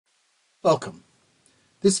Welcome.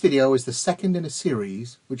 This video is the second in a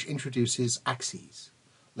series which introduces aXes,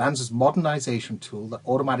 Lanza's modernization tool that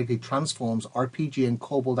automatically transforms RPG and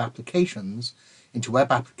Cobalt applications into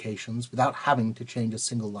web applications without having to change a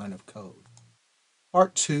single line of code.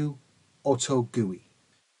 Part 2, Auto GUI.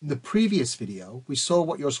 In the previous video, we saw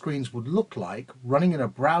what your screens would look like running in a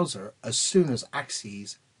browser as soon as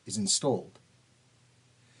aXes is installed.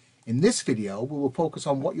 In this video, we will focus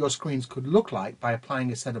on what your screens could look like by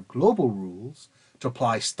applying a set of global rules to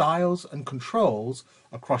apply styles and controls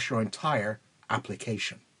across your entire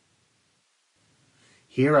application.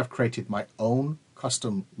 Here I've created my own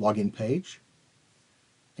custom login page,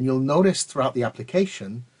 and you'll notice throughout the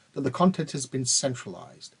application that the content has been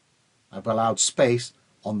centralized. I've allowed space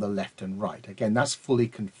on the left and right. Again, that's fully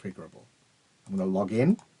configurable. I'm going to log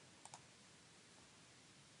in,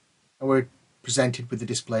 and we're presented with the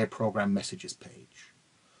display of program messages page.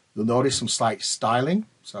 You'll notice some slight styling,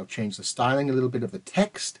 so I've changed the styling a little bit of the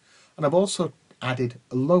text, and I've also added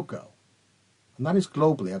a logo, and that is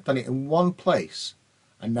globally. I've done it in one place,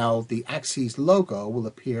 and now the aXes logo will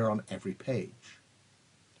appear on every page.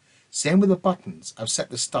 Same with the buttons. I've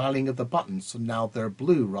set the styling of the buttons so now they're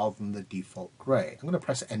blue rather than the default gray. I'm going to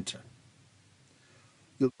press enter.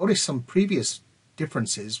 You'll notice some previous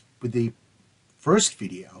differences with the first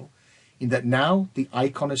video, in that now the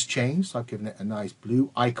icon has changed. So I've given it a nice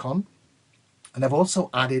blue icon, and I've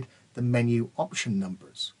also added the menu option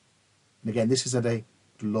numbers. And again, this is at a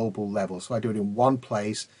global level, so I do it in one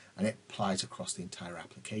place and it applies across the entire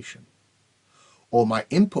application. All my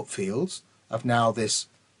input fields have now this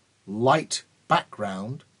light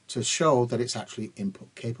background to show that it's actually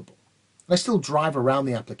input capable. And I still drive around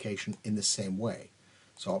the application in the same way.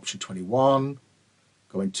 So option 21,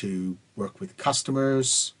 going to work with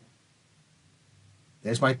customers.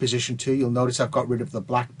 There's my position 2. You'll notice I've got rid of the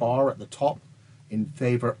black bar at the top in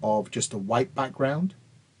favor of just a white background.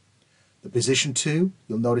 The position 2,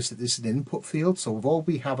 you'll notice that this is an input field. So all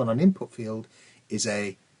we have on an input field is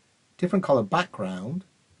a different color background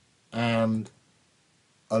and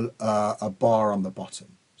a bar on the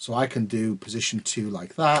bottom. So I can do position 2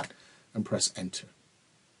 like that and press enter.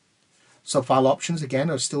 Subfile options again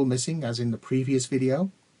are still missing as in the previous video.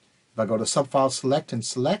 If I go to subfile select and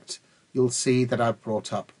select, you'll see that I've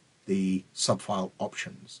brought up the subfile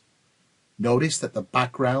options. Notice that the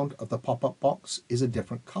background of the pop-up box is a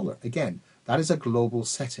different color. Again, that is a global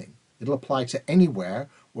setting. It'll apply to anywhere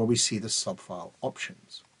where we see the subfile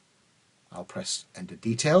options. I'll press enter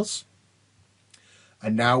details,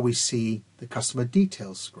 and now we see the customer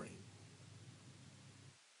details screen.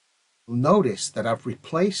 You'll notice that I've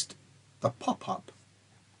replaced the pop-up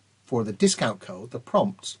for the discount code, the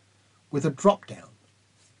prompts, with a drop-down.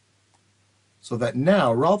 So that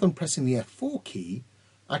now, rather than pressing the F4 key,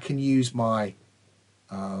 I can use my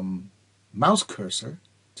mouse cursor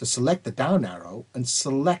to select the down arrow and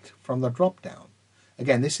select from the drop-down.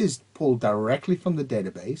 Again, this is pulled directly from the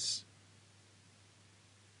database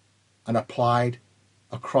and applied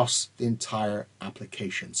across the entire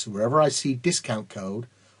application. So wherever I see discount code,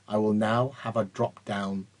 I will now have a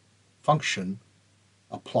drop-down function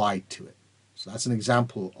applied to it. So that's an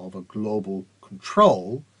example of a global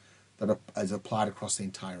control that is applied across the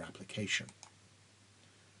entire application.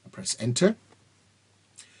 I press enter.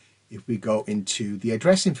 If we go into the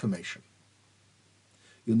address information,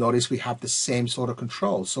 you'll notice we have the same sort of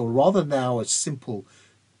control. So rather than now a simple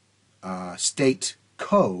state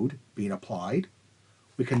code being applied,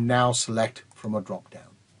 we can now select from a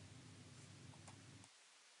drop-down.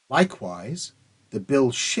 Likewise, the bill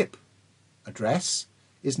ship address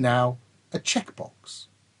is now a checkbox.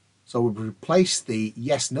 So we've replaced the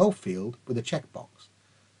yes/no field with a checkbox,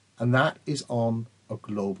 and that is on a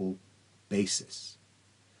global basis.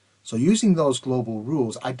 So using those global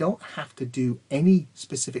rules, I don't have to do any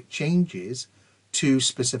specific changes to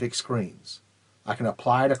specific screens. I can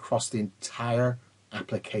apply it across the entire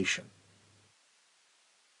application.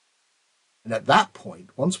 And at that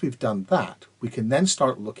point, once we've done that, we can then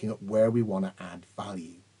start looking at where we want to add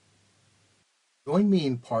value. Join me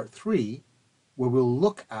in part 3, where we'll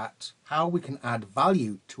look at how we can add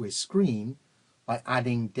value to a screen by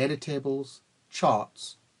adding data tables,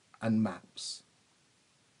 charts, and maps.